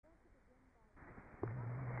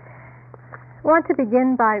I want to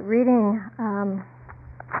begin by reading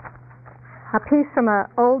a piece from an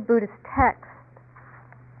old Buddhist text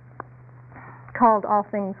called All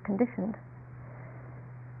Things Conditioned.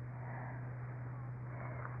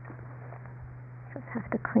 Just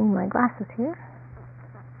have to clean my glasses here.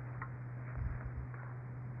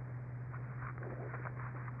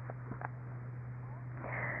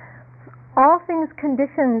 All things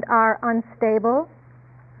conditioned are unstable,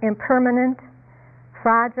 impermanent,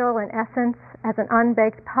 fragile in essence as an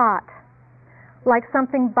unbaked pot. Like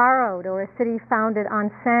something borrowed or a city founded on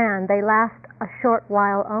sand, they last a short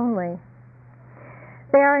while only.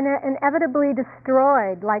 They are inevitably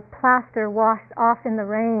destroyed like plaster washed off in the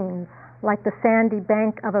rains, like the sandy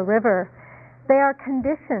bank of a river. They are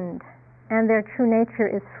conditioned, and their true nature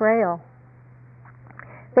is frail.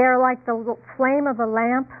 They are like the flame of a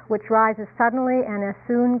lamp which rises suddenly and as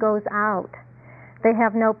soon goes out. They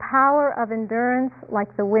have no power of endurance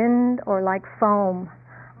like the wind or like foam,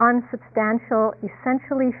 unsubstantial,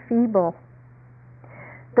 essentially feeble.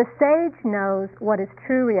 The sage knows what is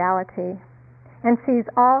true reality and sees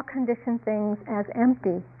all conditioned things as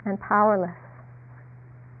empty and powerless.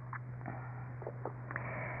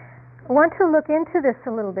 I want to look into this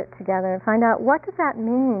a little bit together and find out, what does that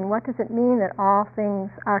mean? What does it mean that all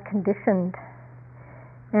things are conditioned?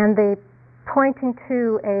 And the pointing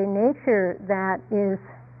to a nature that is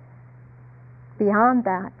beyond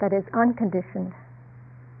that, that is unconditioned.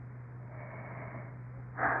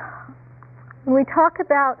 When we talk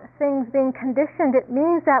about things being conditioned, it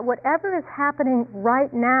means that whatever is happening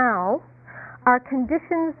right now are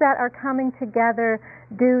conditions that are coming together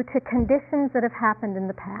due to conditions that have happened in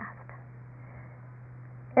the past.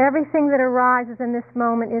 Everything that arises in this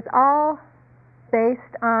moment is all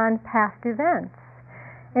based on past events.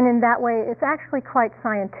 And in that way, it's actually quite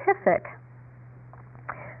scientific.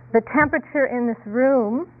 The temperature in this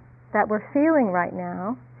room that we're feeling right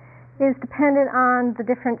now is dependent on the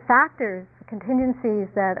different factors, the contingencies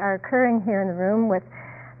that are occurring here in the room, with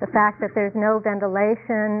the fact that there's no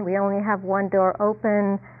ventilation, we only have one door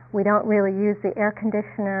open, we don't really use the air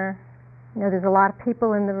conditioner, there's a lot of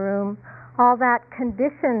people in the room. All that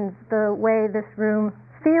conditions the way this room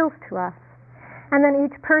feels to us. And then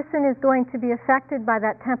each person is going to be affected by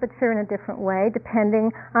that temperature in a different way,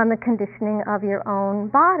 depending on the conditioning of your own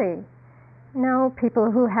body.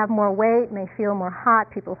 People who have more weight may feel more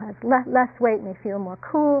hot, people who have less weight may feel more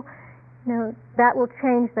cool. That will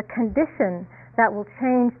change the condition, that will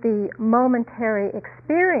change the momentary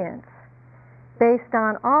experience based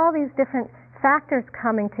on all these different factors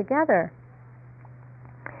coming together.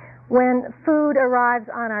 When food arrives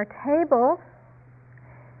on our table,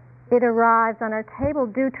 it arrives on our table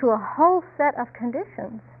due to a whole set of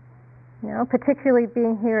conditions. Particularly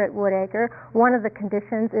being here at Woodacre, one of the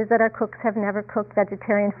conditions is that our cooks have never cooked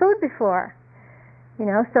vegetarian food before.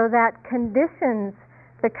 So that conditions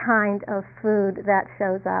the kind of food that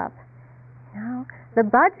shows up. The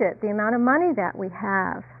budget, the amount of money that we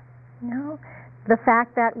have. The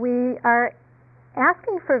fact that we are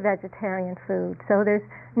asking for vegetarian food, so there's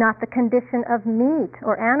not the condition of meat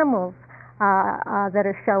or animals that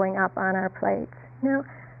are showing up on our plates.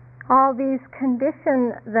 All these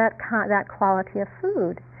condition that quality of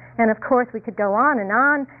food. And of course we could go on and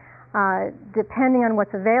on, depending on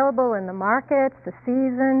what's available in the markets. The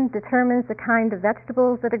season determines the kind of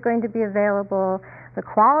vegetables that are going to be available. The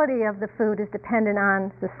quality of the food is dependent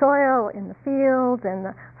on the soil in the fields and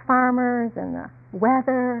the farmers and the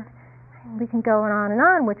weather. We can go on and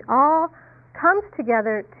on, which all comes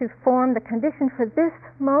together to form the condition for this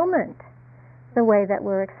moment, the way that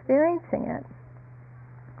we're experiencing it.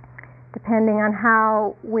 Depending on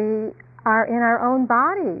how we are in our own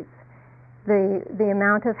bodies, the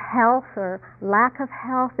amount of health or lack of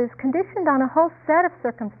health is conditioned on a whole set of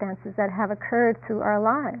circumstances that have occurred through our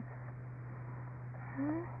lives.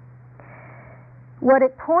 What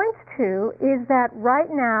it points to is that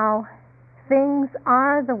right now things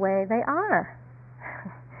are the way they are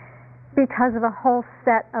because of a whole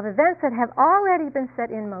set of events that have already been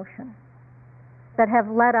set in motion, that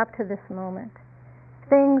have led up to this moment.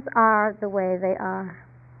 Things are the way they are.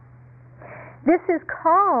 This is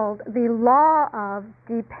called the law of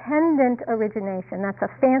dependent origination. That's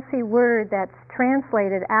a fancy word that's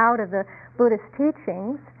translated out of the Buddhist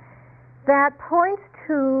teachings that points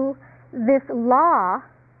to this law,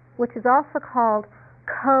 which is also called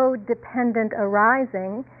codependent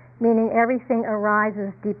arising, meaning everything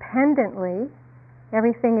arises dependently.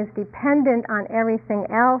 Everything is dependent on everything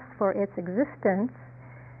else for its existence,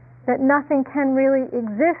 that nothing can really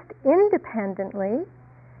exist independently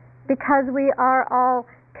because we are all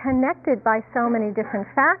connected by so many different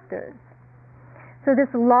factors. So this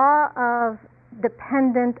law of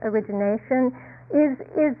dependent origination is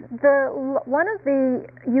one of the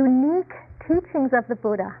unique teachings of the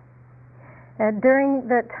Buddha. During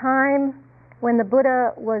the time when the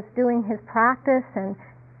Buddha was doing his practice and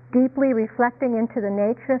deeply reflecting into the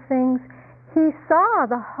nature of things, he saw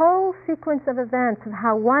the whole sequence of events of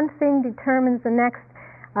how one thing determines the next,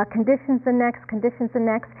 conditions the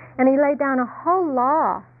next, and he laid down a whole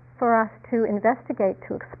law for us to investigate,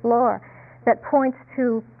 to explore, that points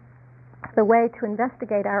to the way to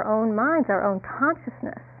investigate our own minds, our own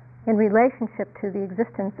consciousness in relationship to the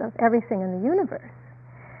existence of everything in the universe.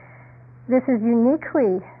 This is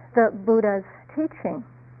uniquely the Buddha's teaching.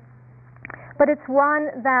 But it's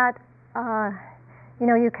one that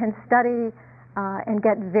you can study and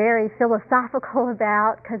get very philosophical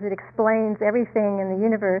about because it explains everything in the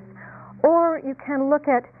universe, or you can look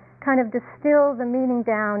at, kind of distill the meaning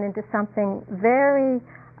down into something very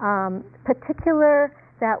particular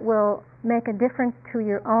that will make a difference to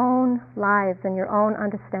your own lives and your own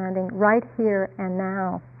understanding right here and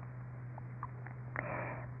now.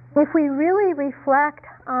 If we really reflect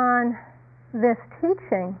on this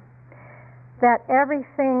teaching, that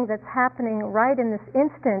everything that's happening right in this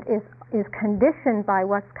instant is conditioned by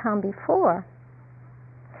what's come before,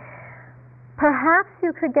 perhaps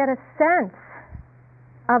you could get a sense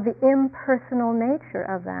of the impersonal nature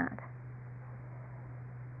of that.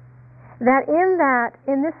 That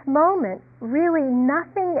in this moment, really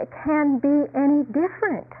nothing can be any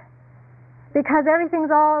different, because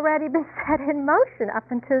everything's already been set in motion up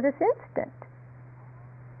until this instant.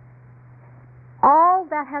 All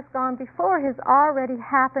that has gone before has already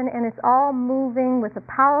happened, and it's all moving with a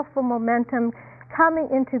powerful momentum coming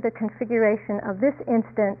into the configuration of this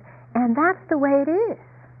instant, and that's the way it is.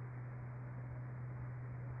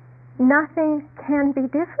 Nothing can be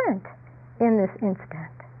different in this instant.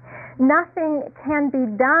 Nothing can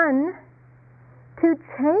be done to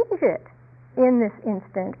change it in this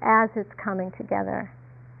instant as it's coming together.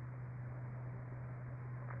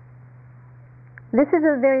 This is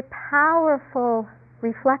a very powerful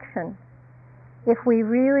reflection if we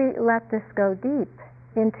really let this go deep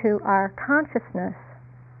into our consciousness.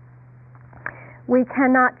 We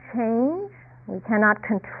cannot change, we cannot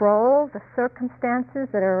control the circumstances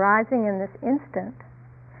that are arising in this instant.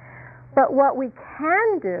 But what we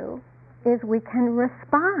can do is we can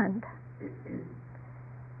respond.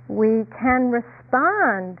 We can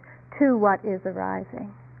respond to what is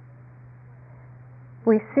arising.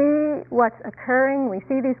 We see what's occurring, we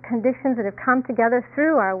see these conditions that have come together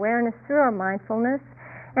through our awareness, through our mindfulness,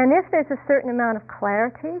 and if there's a certain amount of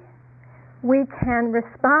clarity, we can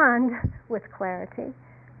respond with clarity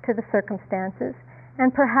to the circumstances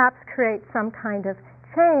and perhaps create some kind of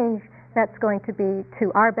change that's going to be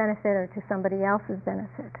to our benefit or to somebody else's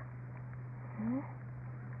benefit.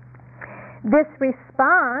 This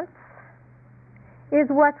response is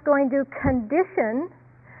what's going to condition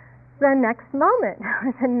the next moment,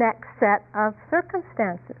 the next set of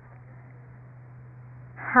circumstances.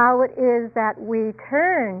 How it is that we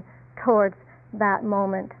turn towards that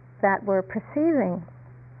moment that we're perceiving.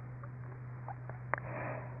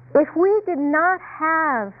 If we did not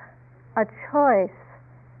have a choice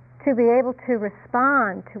to be able to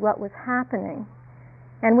respond to what was happening,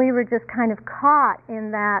 and we were just kind of caught in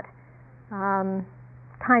that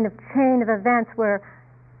kind of chain of events where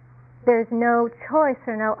there's no choice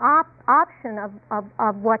or no option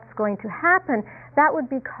of what's going to happen, that would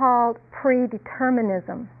be called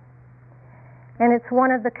predeterminism. And it's one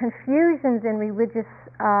of the confusions in religious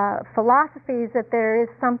philosophies that there is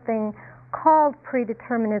something called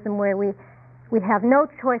predeterminism where we have no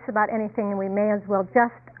choice about anything and we may as well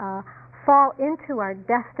just fall into our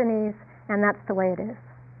destinies, and that's the way it is.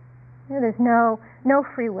 There's no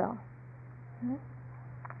free will.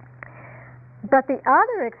 But the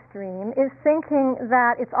other extreme is thinking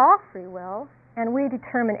that it's all free will and we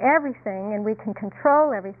determine everything and we can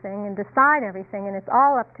control everything and decide everything and it's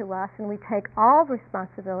all up to us and we take all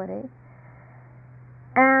responsibility.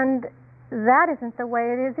 And that isn't the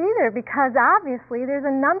way it is either, because obviously there's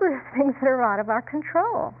a number of things that are out of our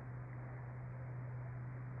control.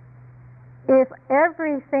 If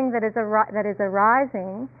everything that is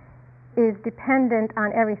arising is dependent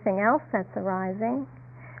on everything else that's arising,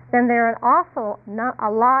 then there are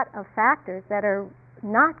a lot of factors that are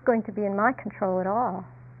not going to be in my control at all.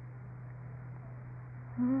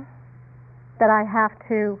 That I have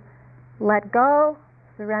to let go,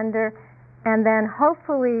 surrender, and then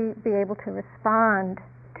hopefully be able to respond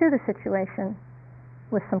to the situation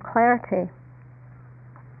with some clarity.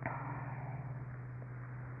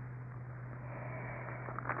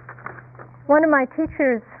 One of my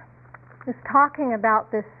teachers was talking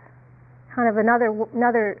about this kind of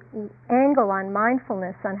another angle on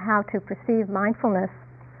mindfulness, on how to perceive mindfulness,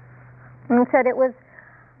 and said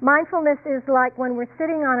mindfulness is like when we're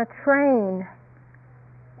sitting on a train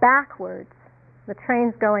backwards. The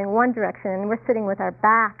train's going one direction, and we're sitting with our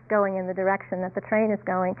back going in the direction that the train is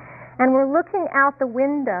going, and we're looking out the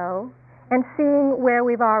window and seeing where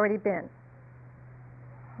we've already been.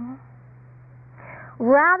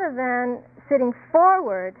 Rather than sitting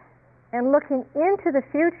forward and looking into the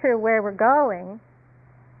future where we're going,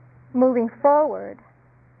 moving forward,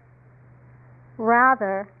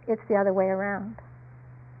 rather it's the other way around.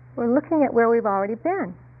 We're looking at where we've already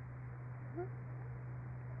been.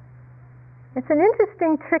 It's an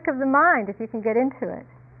interesting trick of the mind if you can get into it,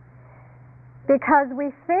 because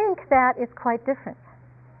we think that it's quite different.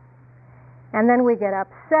 And then we get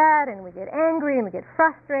upset and we get angry and we get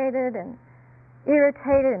frustrated and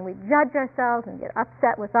irritated and we judge ourselves and get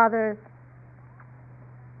upset with others.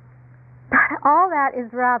 But all that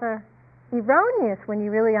is rather erroneous when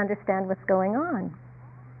you really understand what's going on.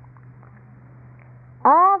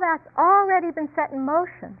 All that's already been set in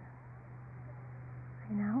motion.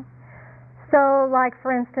 So, like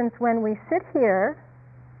for instance, when we sit here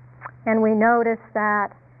and we notice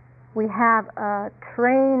that we have a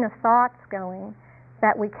train of thoughts going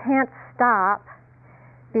that we can't stop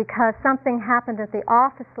because something happened at the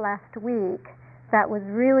office last week that was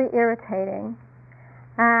really irritating,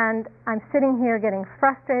 and I'm sitting here getting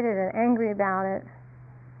frustrated and angry about it,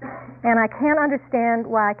 and I can't understand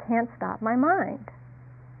why I can't stop my mind.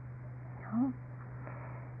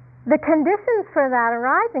 The conditions for that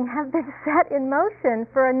arising have been set in motion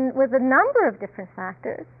with a number of different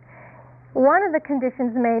factors. One of the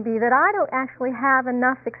conditions may be that I don't actually have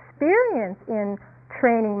enough experience in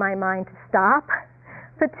training my mind to stop,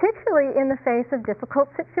 particularly in the face of difficult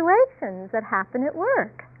situations that happen at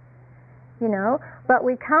work. But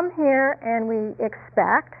we come here and we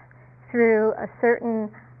expect, through a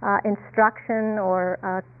certain instruction or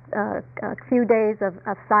a few days of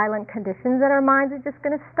silent conditions, that our minds are just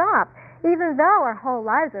going to stop, even though our whole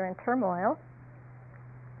lives are in turmoil.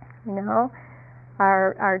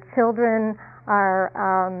 Our children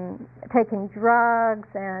are taking drugs,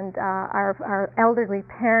 and our elderly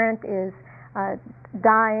parent is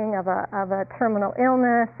dying of a terminal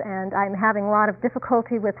illness, and I'm having a lot of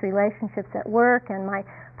difficulty with relationships at work, and my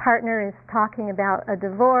partner is talking about a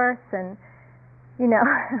divorce, and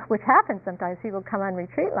which happens sometimes. People come on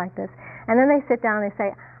retreat like this, and then they sit down and they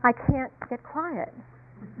say, I can't get quiet.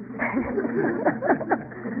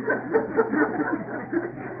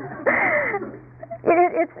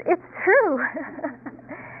 It's true.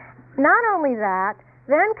 Not only that,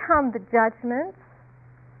 then come the judgments,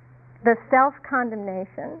 the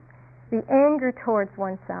self-condemnation, the anger towards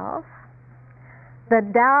oneself, the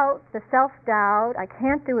doubt, the self-doubt, I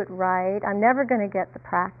can't do it right, I'm never going to get the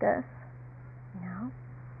practice.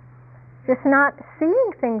 Just not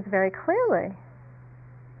seeing things very clearly.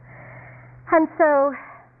 And so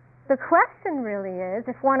the question really is,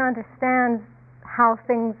 if one understands how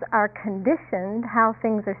things are conditioned, how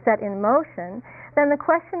things are set in motion, then the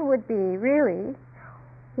question would be really,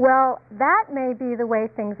 well, that may be the way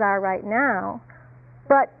things are right now,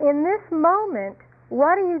 but in this moment,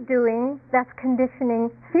 what are you doing that's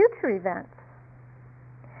conditioning future events?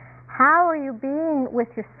 How are you being with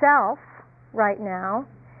yourself right now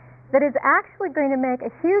that is actually going to make a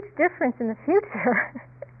huge difference in the future,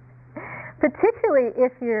 particularly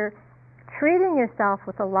if you're treating yourself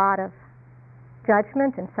with a lot of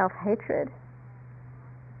judgment and self-hatred,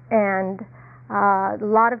 and a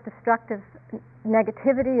lot of destructive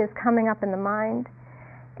negativity is coming up in the mind,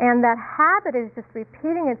 and that habit is just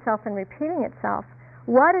repeating itself and repeating itself.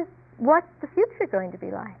 What's the future going to be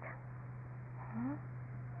like?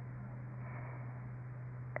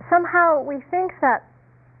 Somehow we think that,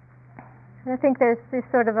 I think there's this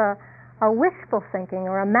sort of a wishful thinking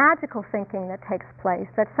or a magical thinking that takes place,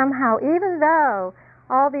 that somehow, even though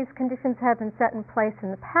all these conditions have been set in place in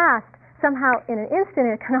the past, somehow in an instant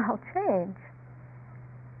it can all change.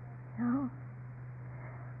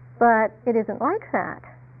 But it isn't like that.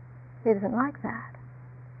 It isn't like that.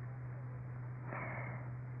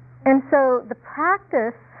 And so the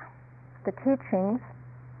practice, the teachings,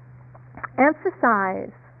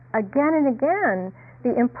 emphasize again and again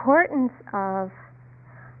the importance of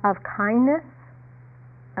kindness,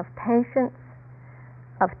 of patience,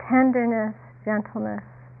 of tenderness, gentleness,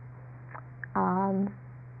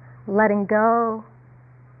 letting go,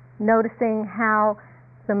 noticing how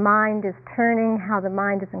the mind is turning, how the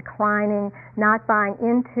mind is inclining, not buying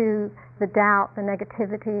into the doubt, the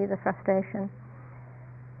negativity, the frustration.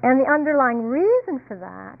 And the underlying reason for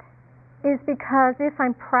that is because if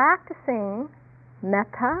I'm practicing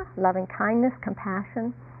metta, loving kindness,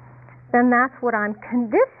 compassion, then that's what I'm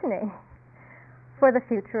conditioning for the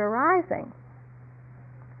future arising.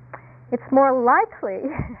 It's more likely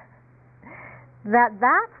that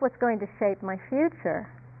that's what's going to shape my future,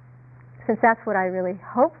 since that's what I really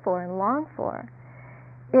hope for and long for,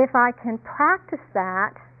 if I can practice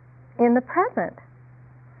that in the present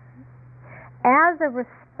as a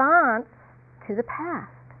response to the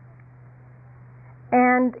past.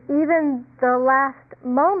 And even the last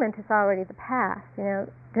moment is already the past.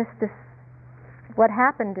 Just this, what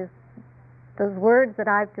happened is those words that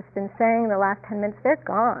I've just been saying the last 10 minutes, they're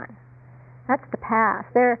gone. That's the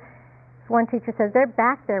past. One teacher says, they're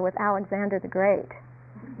back there with Alexander the Great.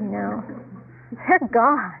 They're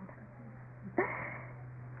gone.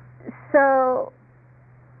 So,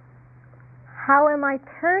 how am I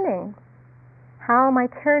turning? How am I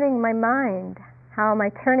turning my mind? How am I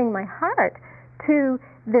turning my heart to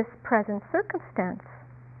this present circumstance?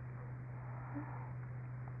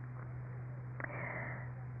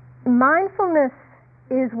 Mindfulness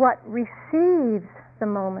is what receives the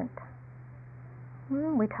moment.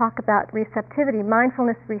 We talk about receptivity.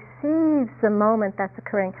 Mindfulness receives the moment that's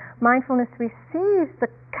occurring. Mindfulness receives the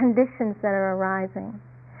conditions that are arising.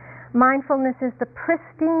 Mindfulness is the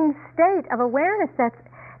pristine state of awareness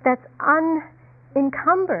that's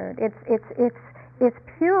unencumbered. It's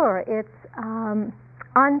pure. It's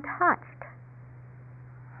untouched.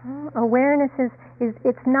 Awareness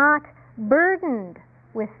it's not burdened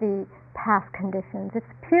with the past conditions.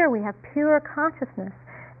 It's pure. We have pure consciousness.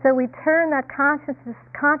 So we turn that consciousness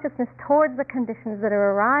towards the conditions that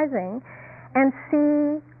are arising and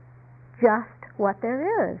see just what there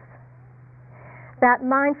is. That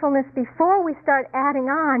mindfulness, before we start adding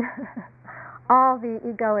on all the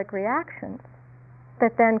egoic reactions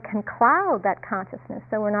that then can cloud that consciousness,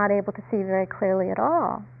 so we're not able to see very clearly at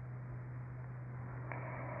all.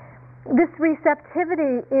 This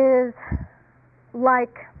receptivity is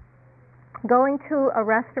like going to a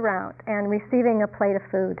restaurant and receiving a plate of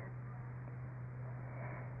food.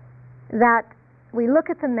 That we look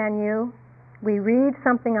at the menu, we read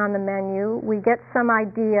something on the menu, we get some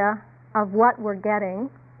idea of what we're getting.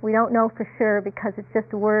 We don't know for sure because it's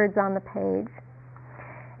just words on the page.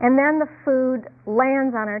 And then the food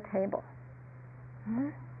lands on our table.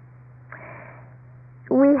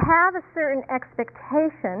 We have a certain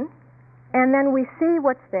expectation, and then we see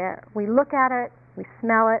what's there. We look at it, we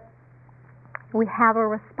smell it, we have a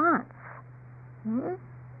response.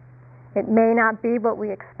 It may not be what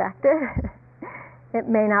we expected. It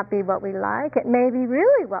may not be what we like. It may be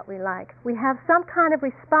really what we like. We have some kind of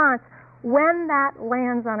response when that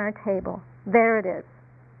lands on our table. There it is.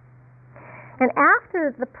 And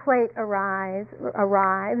after the plate arrives,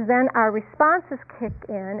 then our responses kick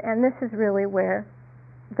in, and this is really where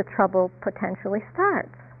the trouble potentially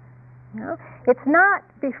starts. It's not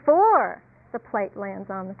before the plate lands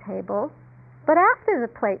on the table, but after the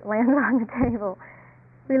plate lands on the table.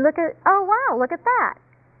 We look at, oh wow, look at that.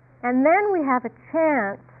 And then we have a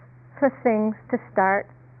chance for things to start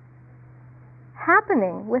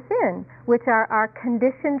happening within, which are our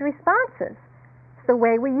conditioned responses. It's the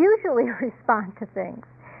way we usually respond to things.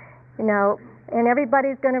 And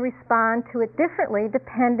everybody's going to respond to it differently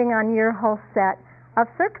depending on your whole set of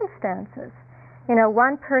circumstances.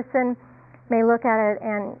 One person may look at it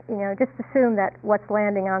and just assume that what's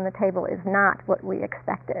landing on the table is not what we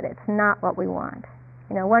expected. It's not what we want.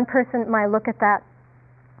 One person might look at that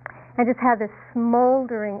and just have this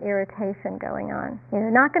smoldering irritation going on.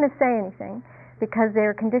 Not going to say anything because they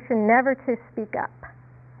were conditioned never to speak up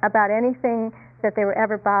about anything that they were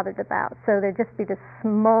ever bothered about. So there'd just be this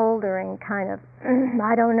smoldering kind of,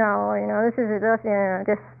 I don't know, this is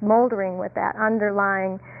just smoldering with that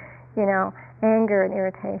underlying, anger and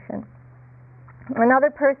irritation. Another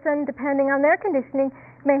person, depending on their conditioning,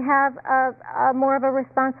 may have a more of a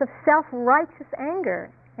response of self-righteous anger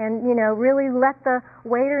and, really let the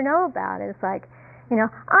waiter know about it. It's like,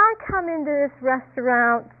 I come into this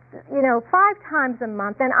restaurant, 5 times a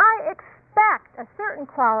month and I expect a certain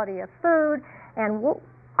quality of food and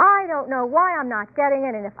I don't know why I'm not getting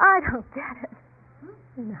it, and if I don't get it,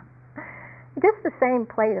 just the same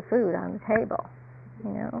plate of food on the table,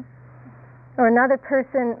 Or another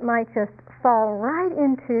person might just fall right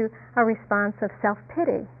into a response of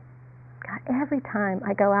self-pity. God, every time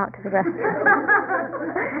I go out to the restaurant,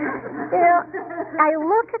 I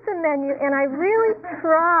look at the menu and I really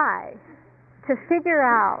try to figure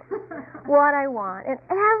out what I want. And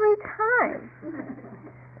every time,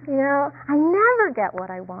 I never get what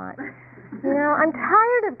I want. I'm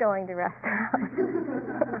tired of going to restaurants.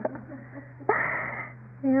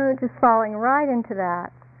 Just falling right into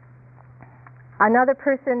that. Another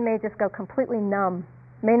person may just go completely numb,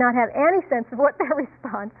 may not have any sense of what their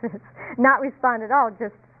response is, not respond at all,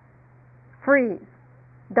 just freeze,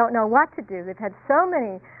 don't know what to do. They've had so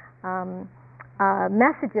many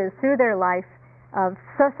messages through their life, of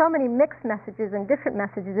so many mixed messages and different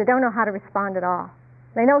messages, they don't know how to respond at all.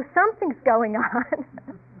 They know something's going on,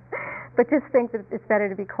 but just think that it's better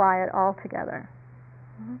to be quiet altogether.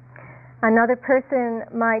 Another person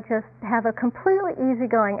might just have a completely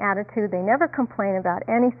easygoing attitude. They never complain about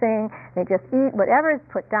anything. They just eat whatever is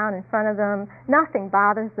put down in front of them. Nothing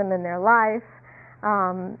bothers them in their life.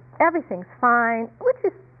 Everything's fine, which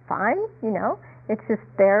is fine, It's just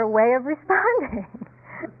their way of responding,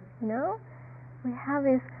 We have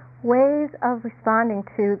these ways of responding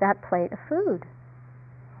to that plate of food.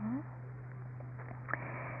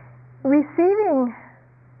 Receiving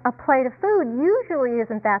a plate of food usually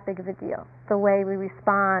isn't that big of a deal, the way we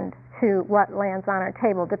respond to what lands on our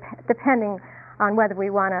table, depending on whether we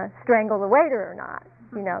want to strangle the waiter or not.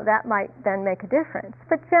 That might then make a difference.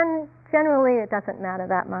 But generally it doesn't matter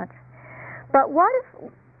that much. But what if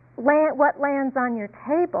what lands on your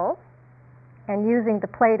table, and using the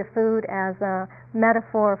plate of food as a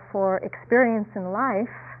metaphor for experience in life,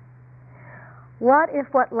 what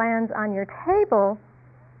if what lands on your table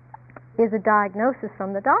is a diagnosis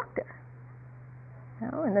from the doctor?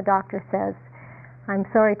 And the doctor says, I'm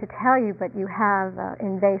sorry to tell you, but you have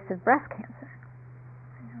invasive breast cancer,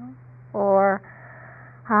 or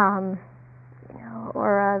a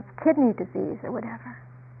kidney disease or whatever.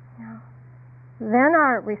 Then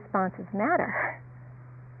our responses matter.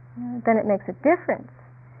 Then it makes a difference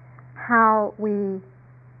how we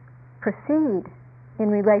proceed in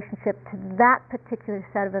relationship to that particular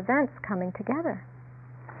set of events coming together.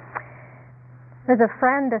 There's a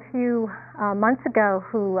friend a few months ago a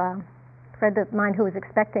friend of mine who was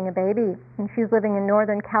expecting a baby, and she's living in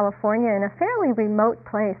Northern California, in a fairly remote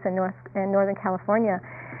place in Northern California.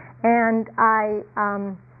 And I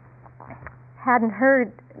hadn't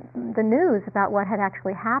heard the news about what had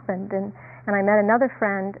actually happened, and I met another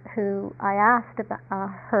friend who I asked about,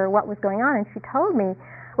 her what was going on, and she told me,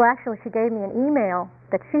 well, actually she gave me an email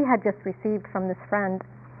that she had just received from this friend,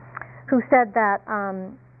 who said that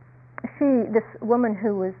this woman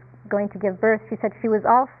who was going to give birth, she said she was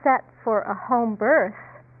all set for a home birth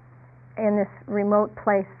in this remote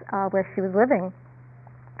place where she was living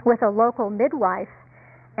with a local midwife,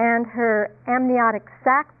 and her amniotic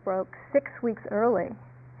sac broke 6 weeks early,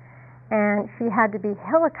 and she had to be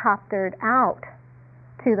helicoptered out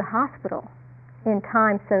to the hospital in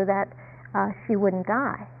time so that she wouldn't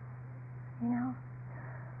die.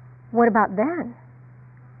 What about then?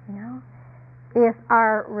 If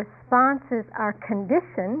our responses are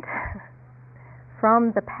conditioned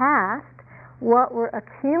from the past, what we're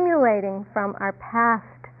accumulating from our past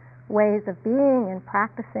ways of being and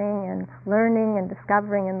practicing and learning and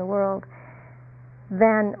discovering in the world,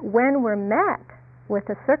 then when we're met with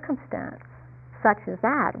a circumstance such as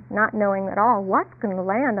that, not knowing at all what's going to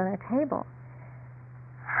land on our table,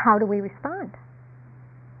 how do we respond?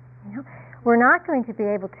 We're not going to be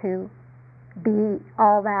able to be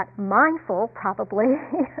all that mindful, probably,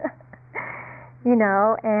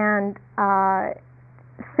 and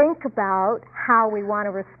think about how we want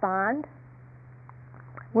to respond.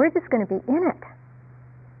 We're just going to be in it.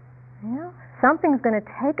 Something's going to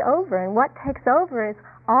take over, and what takes over is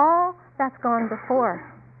all that's gone before.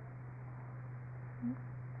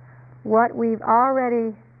 What we've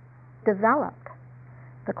already developed,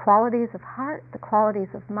 the qualities of heart, the qualities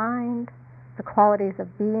of mind, the qualities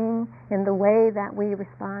of being, in the way that we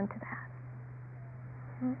respond to that.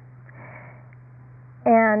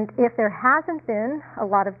 And if there hasn't been a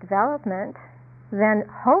lot of development, then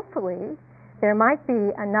hopefully there might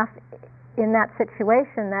be enough in that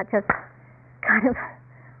situation that just kind of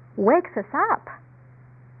wakes us up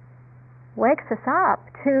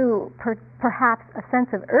to perhaps a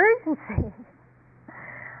sense of urgency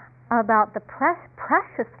about the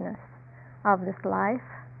preciousness of this life,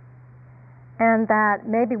 and that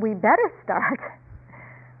maybe we better start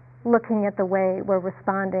looking at the way we're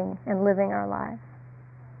responding and living our lives.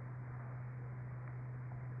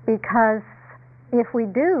 Because if we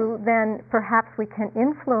do, then perhaps we can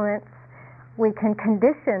influence, we can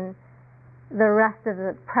condition the rest of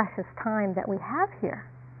the precious time that we have here.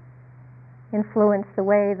 Influence the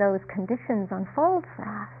way those conditions unfold for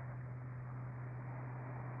us.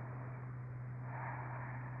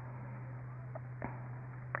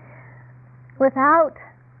 Without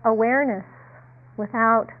awareness,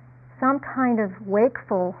 without some kind of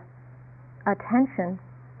wakeful attention,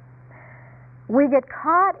 We get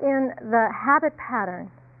caught in the habit pattern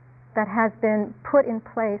that has been put in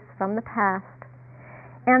place from the past,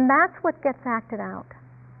 and that's what gets acted out.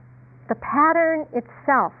 The pattern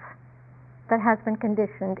itself that has been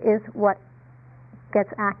conditioned is what gets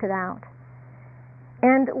acted out.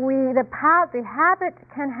 And the habit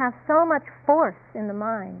can have so much force in the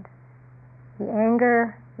mind. The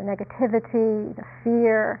anger, the negativity, the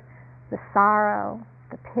fear, the sorrow,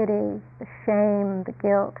 the pity, the shame, the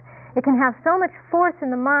guilt. It can have so much force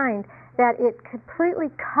in the mind that it completely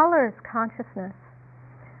colors consciousness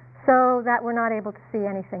so that we're not able to see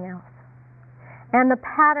anything else. And the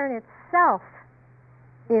pattern itself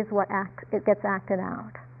is what it gets acted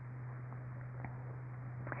out.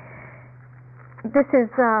 This is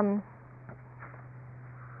from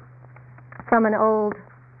an old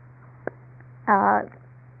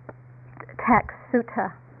text,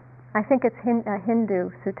 sutta. I think it's a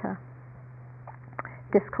Hindu sutta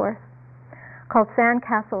discourse called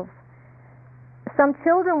Sandcastles. Some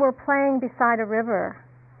children were playing beside a river.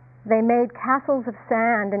 They made castles of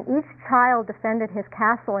sand, and each child defended his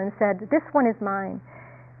castle and said, "This one is mine."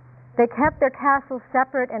 They kept their castles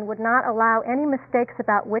separate and would not allow any mistakes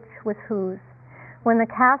about which was whose. When the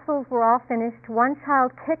castles were all finished, one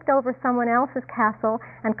child kicked over someone else's castle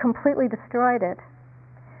and completely destroyed it.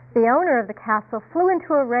 The owner of the castle flew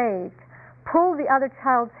into a rage, pulled the other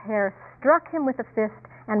child's hair, struck him with a fist,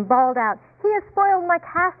 and bawled out, "He has spoiled my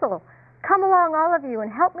castle! Come along, all of you,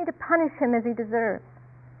 and help me to punish him as he deserves."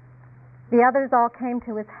 The others all came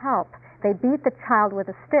to his help. They beat the child with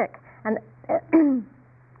a stick and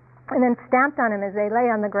then stamped on him as he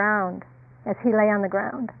lay on the ground.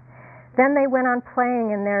 Then they went on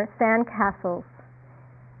playing in their sand castles,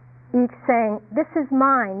 each saying, "This is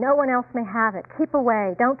mine, no one else may have it. Keep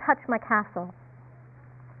away, don't touch my castle."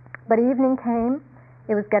 But evening came,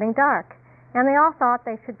 it was getting dark, and they all thought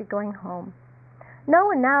they should be going home. No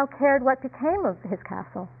one now cared what became of his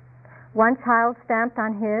castle. One child stamped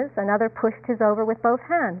on his, another pushed his over with both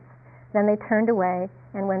hands. Then they turned away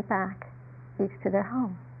and went back, each to their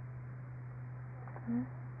home.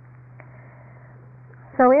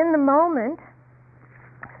 So in the moment,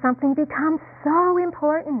 something becomes so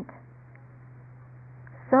important,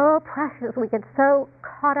 so precious, we get so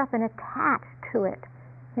caught up and attached to it,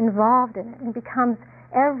 involved in it, and becomes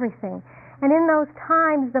everything. And in those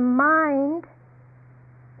times, the mind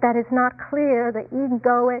that is not clear, the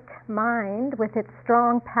egoic mind with its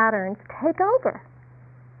strong patterns, take over.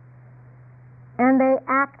 And they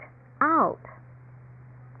act out.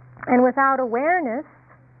 And without awareness,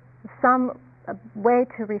 some way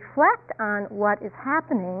to reflect on what is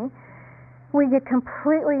happening, we get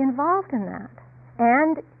completely involved in that.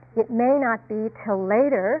 And it may not be till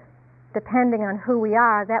later, depending on who we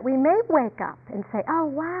are, that we may wake up and say, "Oh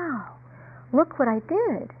wow, look what I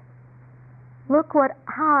did. Look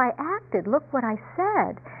how I acted. Look what I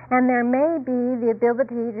said." And there may be the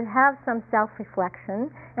ability to have some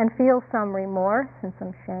self-reflection and feel some remorse and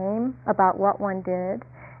some shame about what one did,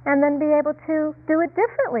 and then be able to do it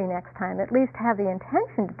differently next time, at least have the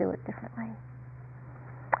intention to do it differently.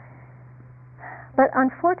 But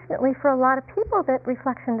unfortunately for a lot of people, that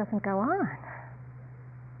reflection doesn't go on.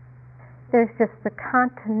 There's just the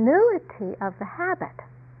continuity of the habit.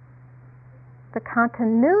 The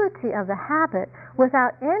continuity of the habit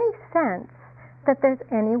without any sense that there's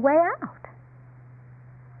any way out.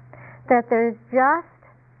 That there's just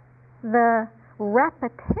the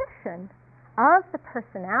repetition of the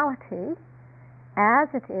personality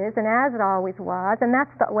as it is and as it always was, and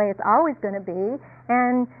that's the way it's always going to be,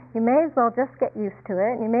 and you may as well just get used to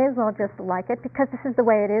it, and you may as well just like it because this is the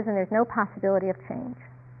way it is and there's no possibility of change.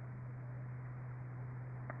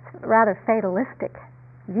 It's a rather fatalistic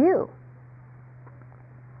view.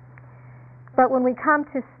 But when we come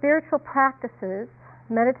to spiritual practices,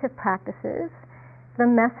 meditative practices, the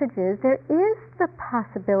message is there is the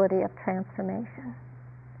possibility of transformation.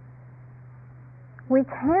 We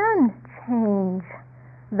can change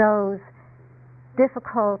those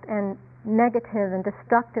difficult and negative and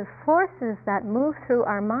destructive forces that move through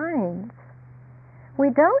our minds. We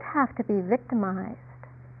don't have to be victimized.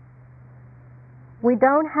 We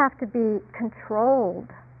don't have to be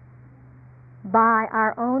controlled by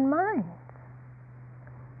our own minds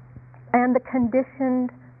and the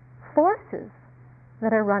conditioned forces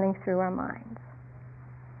that are running through our minds.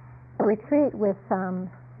 A retreat with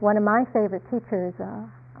one of my favorite teachers,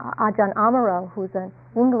 Ajahn Amaro, who's a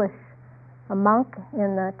monk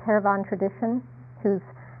in the Theravada tradition, who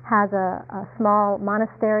has a small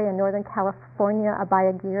monastery in Northern California,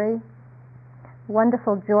 Abhayagiri.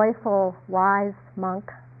 Wonderful, joyful, wise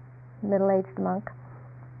monk, middle-aged monk.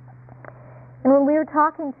 And when we were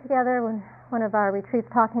talking together one of our retreats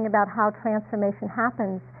talking about how transformation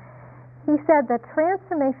happens, he said that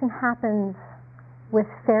transformation happens with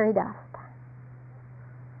fairy dust.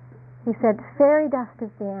 He said fairy dust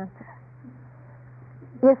is the answer.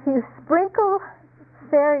 If you sprinkle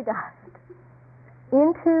fairy dust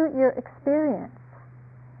into your experience,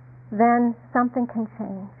 then something can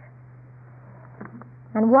change.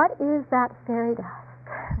 And what is that fairy dust?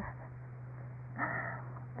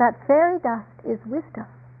 That fairy dust is wisdom.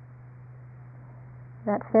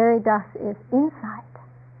 That fairy dust is insight.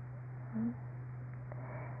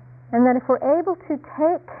 And that if we're able to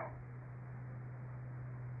take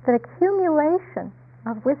the accumulation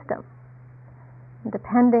of wisdom,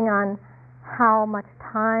 depending on how much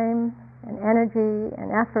time and energy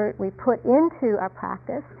and effort we put into our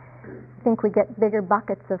practice, I think we get bigger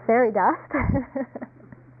buckets of fairy dust.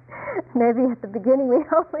 Maybe at the beginning we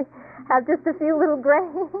only have just a few little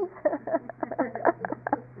grains.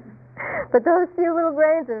 But those few little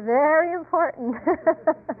grains are very important.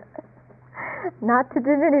 Not to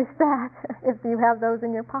diminish that if you have those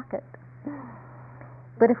in your pocket.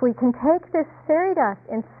 But if we can take this fairy dust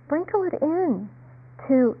and sprinkle it in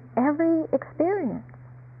to every experience,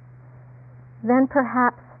 then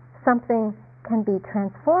perhaps something can be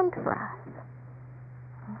transformed for us.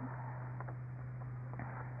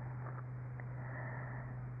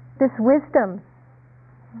 This wisdom,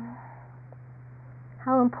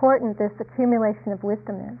 how important this accumulation of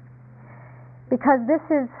wisdom is. Because this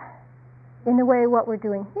is, in a way, what we're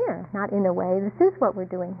doing here. Not in a way, this is what we're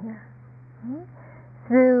doing here.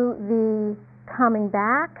 Through the coming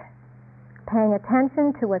back, paying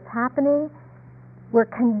attention to what's happening, we're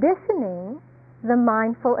conditioning the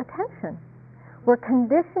mindful attention. We're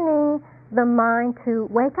conditioning the mind to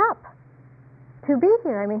wake up, to be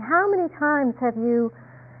here. I mean, how many times have you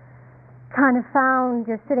kind of found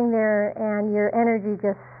you're sitting there and your energy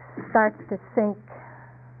just starts to sink,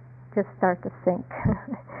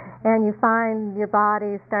 and you find your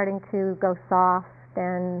body starting to go soft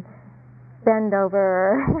and bend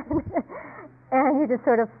over and you're just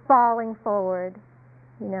sort of falling forward,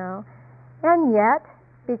 and yet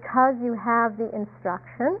because you have the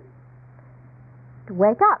instruction to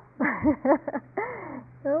wake up,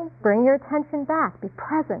 bring your attention back, be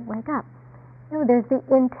present, wake up. There's the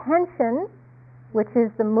intention, which is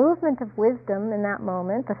the movement of wisdom in that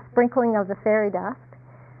moment, the sprinkling of the fairy dust,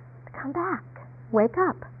 to come back, wake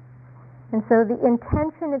up. And so the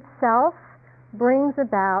intention itself brings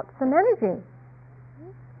about some energy.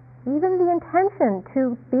 Even the intention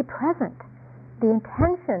to be present, the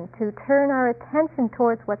intention to turn our attention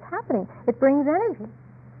towards what's happening, it brings energy.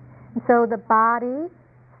 And so the body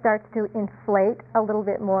starts to inflate a little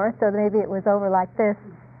bit more, so maybe it was over like this.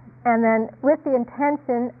 And then with the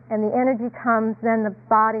intention and the energy comes, then the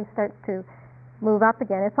body starts to move up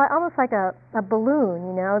again. It's almost like a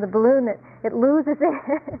balloon, the balloon that it loses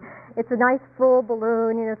it. It's a nice full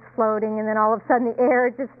balloon, it's floating, and then all of a sudden the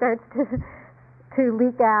air just starts to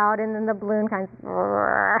leak out, and then the balloon kind of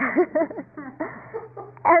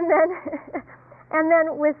and then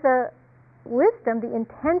with the wisdom, the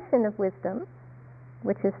intention of wisdom,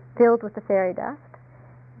 which is filled with the fairy dust,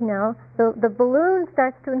 the balloon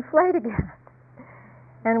starts to inflate again.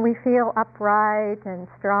 And we feel upright and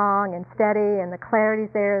strong and steady, and the clarity's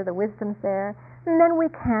there, the wisdom's there. And then we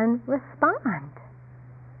can respond.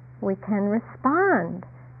 We can respond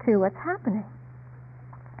to what's happening.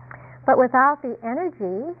 But without the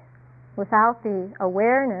energy, without the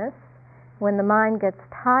awareness, when the mind gets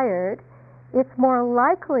tired, it's more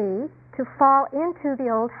likely to fall into the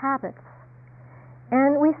old habits.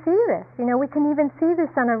 And we see this, we can even see this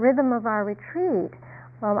on a rhythm of our retreat.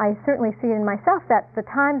 I certainly see it in myself that the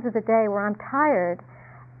times of the day where I'm tired,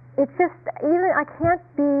 it's just, I can't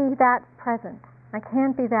be that present. I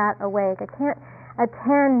can't be that awake. I can't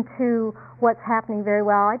attend to what's happening very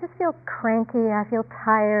well. I just feel cranky, I feel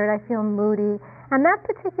tired, I feel moody. And that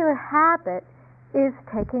particular habit is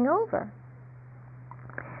taking over.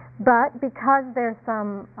 But because there's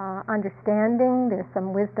some understanding, there's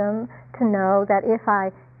some wisdom to know that if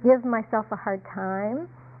I give myself a hard time,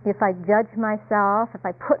 if I judge myself, if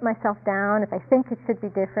I put myself down, if I think it should be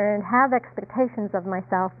different, have expectations of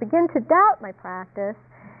myself, begin to doubt my practice,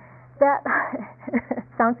 that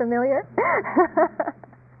sound familiar?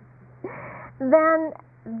 Then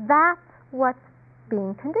that's what's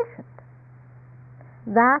being conditioned.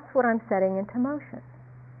 That's what I'm setting into motion.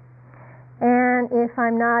 And if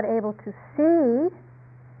I'm not able to see,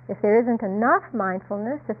 if there isn't enough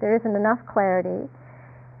mindfulness, if there isn't enough clarity,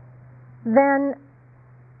 then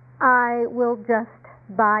I will just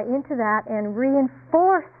buy into that and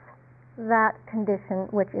reinforce that condition,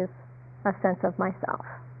 which is a sense of myself.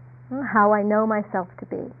 how I know myself to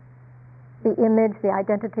be, the image, the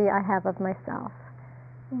identity I have of myself.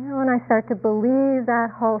 And I start to believe that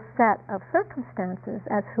whole set of circumstances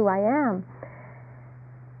as who I am.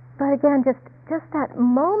 But again, just that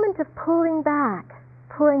moment of pulling back,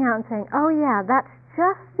 pulling out and saying, oh yeah, that's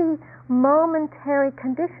just the momentary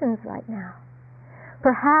conditions right now.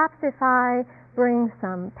 Perhaps if I bring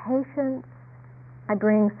some patience, I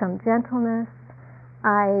bring some gentleness,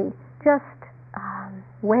 I just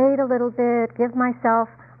wait a little bit, give myself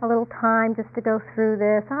a little time just to go through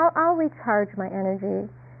this, I'll recharge my energy.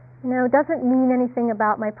 It doesn't mean anything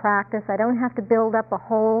about my practice. I don't have to build up a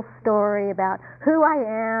whole story about who I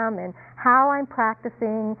am and how I'm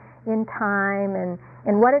practicing in time and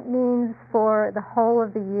what it means for the whole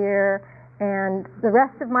of the year and the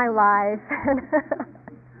rest of my life.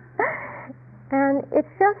 And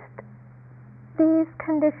it's just these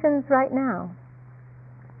conditions right now.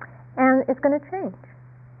 And it's going to change.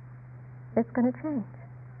 It's going to change.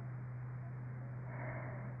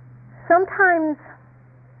 Sometimes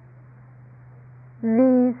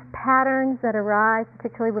these patterns that arise,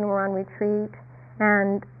 particularly when we're on retreat,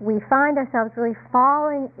 and we find ourselves really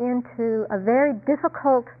falling into a very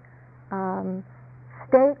difficult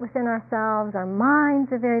state within ourselves. Our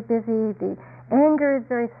minds are very busy, the anger is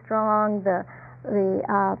very strong, the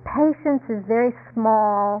patience is very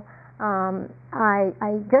small.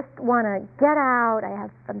 I just want to get out.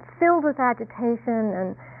 I'm filled with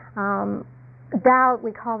agitation and doubt.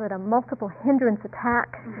 We call it a multiple hindrance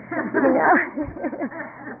attack.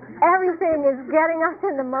 Everything is getting us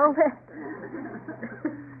in the moment.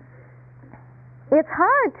 It's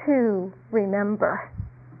hard to remember.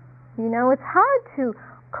 It's hard to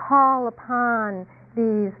call upon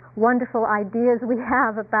these wonderful ideas we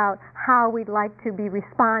have about how we'd like to be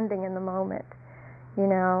responding in the moment.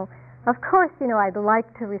 Of course, I'd like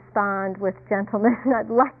to respond with gentleness and I'd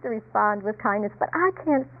like to respond with kindness, but I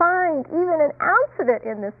can't find even an ounce of it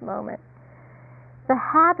in this moment. The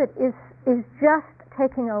habit is just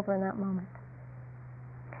taking over in that moment.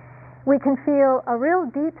 We can feel a real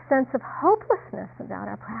deep sense of hopelessness about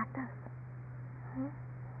our practice.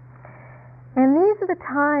 And these are the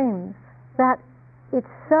times that it's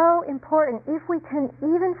so important, if we can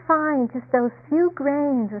even find just those few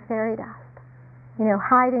grains of fairy dust,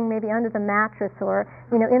 hiding maybe under the mattress or,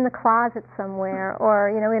 in the closet somewhere or,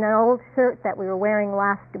 in an old shirt that we were wearing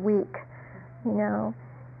last week,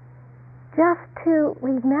 just to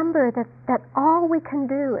remember that all we can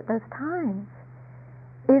do at those times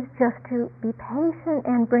is just to be patient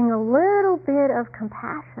and bring a little bit of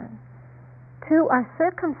compassion to our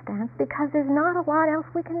circumstance, because there's not a lot else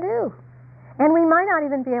we can do. And we might not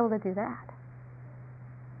even be able to do that.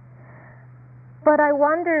 But I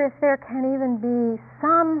wonder if there can even be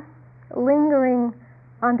some lingering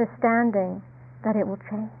understanding that it will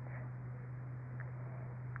change.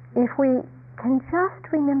 If we can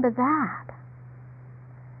just remember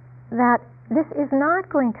that this is not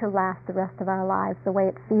going to last the rest of our lives the way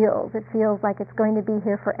it feels. It feels like it's going to be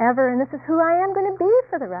here forever, and this is who I am going to be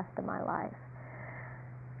for the rest of my life.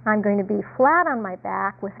 I'm going to be flat on my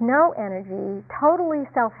back with no energy, totally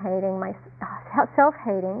self-hating,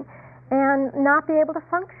 and not be able to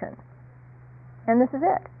function. And this is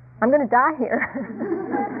it. I'm going to die here.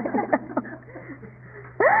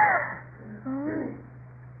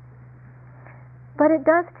 But it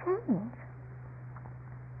does change.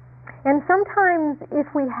 And sometimes if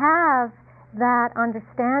we have that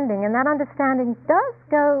understanding, and that understanding does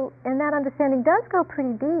go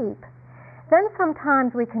pretty deep, then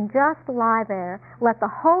sometimes we can just lie there, let the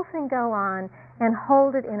whole thing go on, and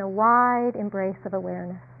hold it in a wide embrace of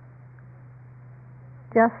awareness.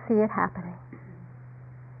 Just see it happening.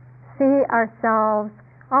 See ourselves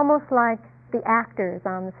almost like the actors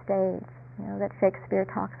on the stage, that Shakespeare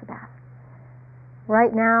talks about.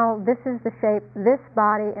 Right now, this is the shape this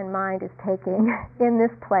body and mind is taking in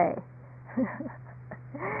this play,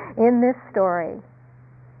 in this story.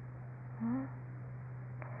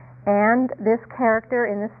 And this character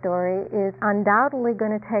in the story is undoubtedly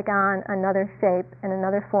going to take on another shape and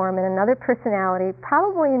another form and another personality,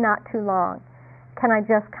 probably not too long. Can I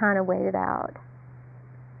just kind of wait it out?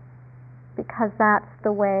 Because that's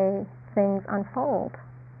the way things unfold.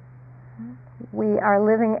 We are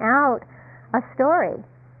living out a story,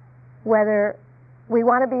 whether we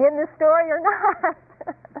want to be in this story or not.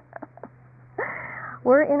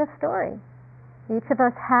 We're in a story. Each of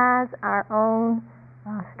us has our own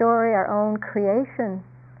story, our own creation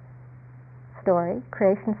story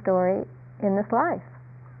in this life,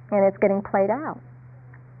 and it's getting played out.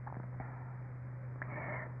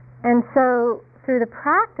 And so through the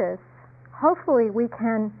practice, hopefully we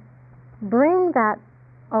can bring that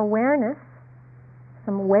awareness,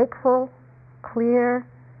 some wakeful, clear,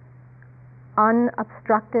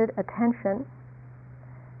 unobstructed attention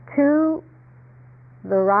to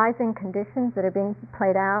the rising conditions that are being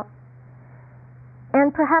played out,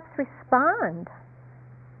 and perhaps respond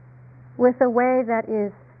with a way that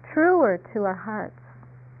is truer to our hearts,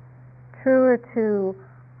 truer to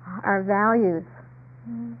our values,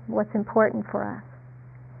 what's important for us.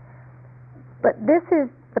 But this is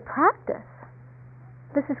the practice.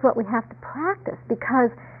 This is what we have to practice,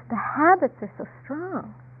 because the habits are so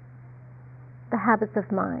strong, the habits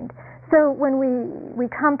of mind. So when we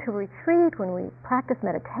come to retreat, when we practice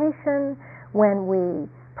meditation, when we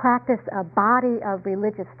practice a body of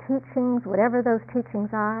religious teachings, whatever those teachings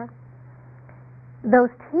are,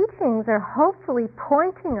 those teachings are hopefully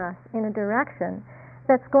pointing us in a direction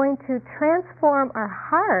that's going to transform our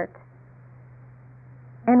heart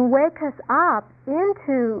and wake us up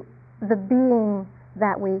into the being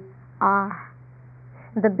that we are.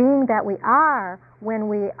 The being that we are, when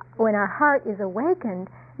our heart is awakened,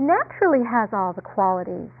 naturally has all the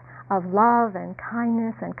qualities of love and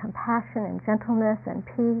kindness and compassion and gentleness and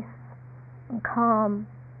peace and calm.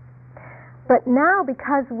 But now,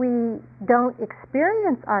 because we don't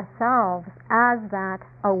experience ourselves as that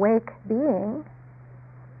awake being,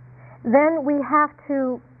 then we have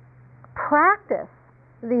to practice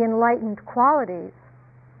the enlightened qualities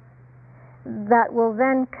that will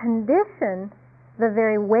then condition the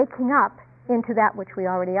very waking up into that which we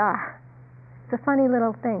already are. It's a funny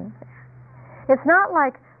little thing. It's not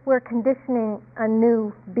like we're conditioning a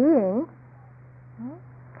new being,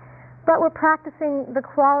 but we're practicing the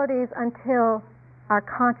qualities until our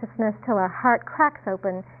consciousness, till our heart cracks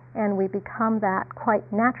open, and we become that quite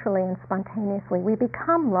naturally and spontaneously. We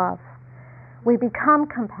become love. We become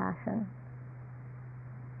compassion.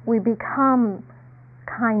 We become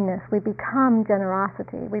kindness. We become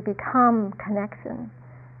generosity. We become connection.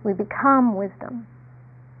 We become wisdom.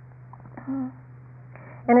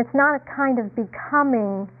 And it's not a kind of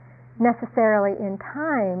becoming necessarily in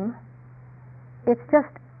time. It's just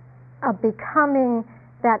a becoming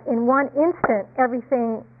that in one instant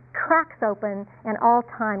everything cracks open and all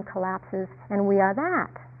time collapses, and we are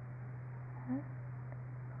that.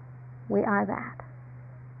 We are that.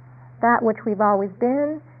 That which we've always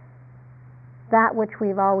been, that which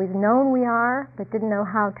we've always known we are, but didn't know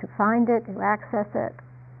how to find it, to access it.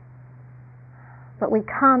 But we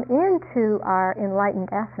come into our enlightened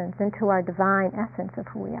essence, into our divine essence of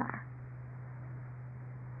who we are.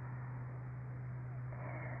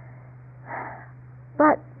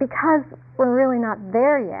 But because we're really not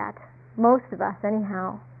there yet, most of us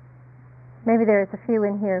anyhow, maybe there's a few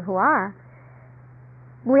in here who are,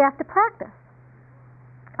 we have to practice.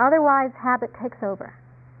 Otherwise, habit takes over.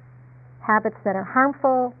 Habits that are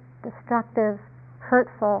harmful, destructive,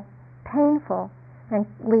 hurtful, painful, and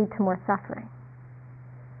lead to more suffering.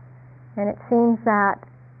 And it seems that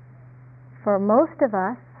for most of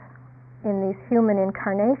us in these human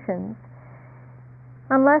incarnations,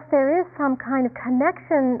 unless there is some kind of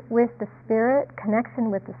connection with the spirit,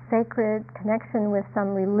 connection with the sacred, connection with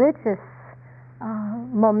some religious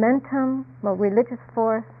momentum or religious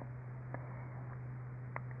force,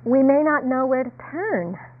 we may not know where to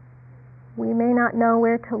turn. We may not know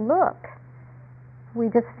where to look. We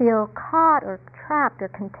just feel caught or trapped or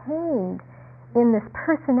contained in this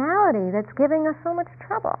personality that's giving us so much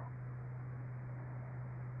trouble.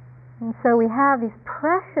 And so we have these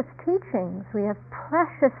precious teachings, we have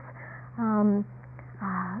precious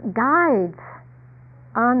guides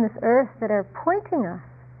on this earth that are pointing us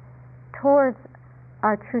towards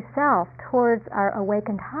our true self, towards our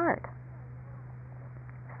awakened heart,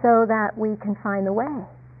 so that we can find the way.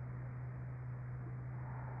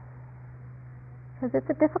 Because it's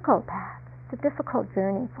a difficult path, it's a difficult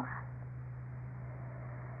journey for us.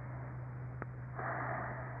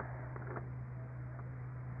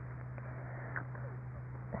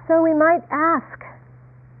 So we might ask,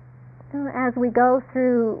 as we go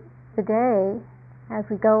through the day, as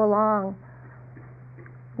we go along,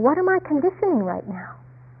 what am I conditioning right now?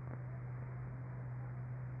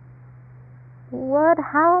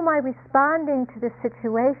 How am I responding to this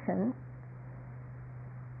situation?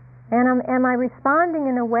 And am I responding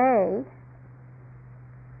in a way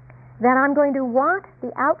that I'm going to want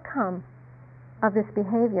the outcome of this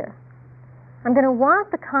behavior? I'm going to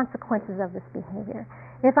want the consequences of this behavior.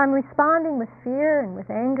 If I'm responding with fear and with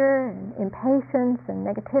anger and impatience and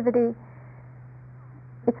negativity,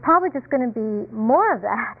 it's probably just going to be more of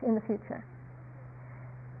that in the future.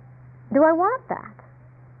 Do I want that?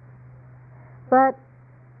 But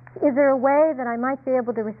Is there a way that I might be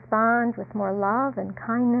able to respond with more love and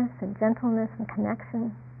kindness and gentleness and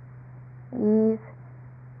connection, ease?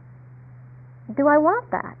 Do I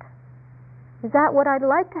want that? Is that what I'd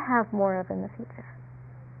like to have more of in the future?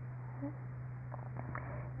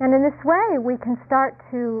 And in this way, we can start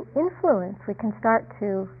to influence, we can start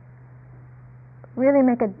to really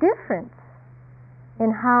make a difference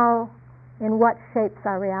in what shapes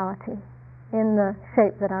our reality, in the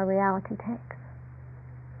shape that our reality takes.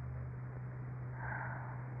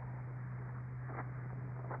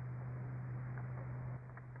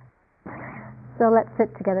 So let's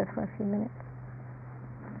sit together for a few minutes.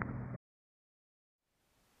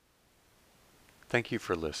 Thank you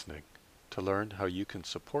for listening. To learn how you can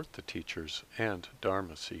support the teachers and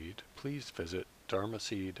Dharma Seed, please visit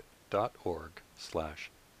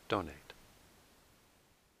dharmaseed.org/donate.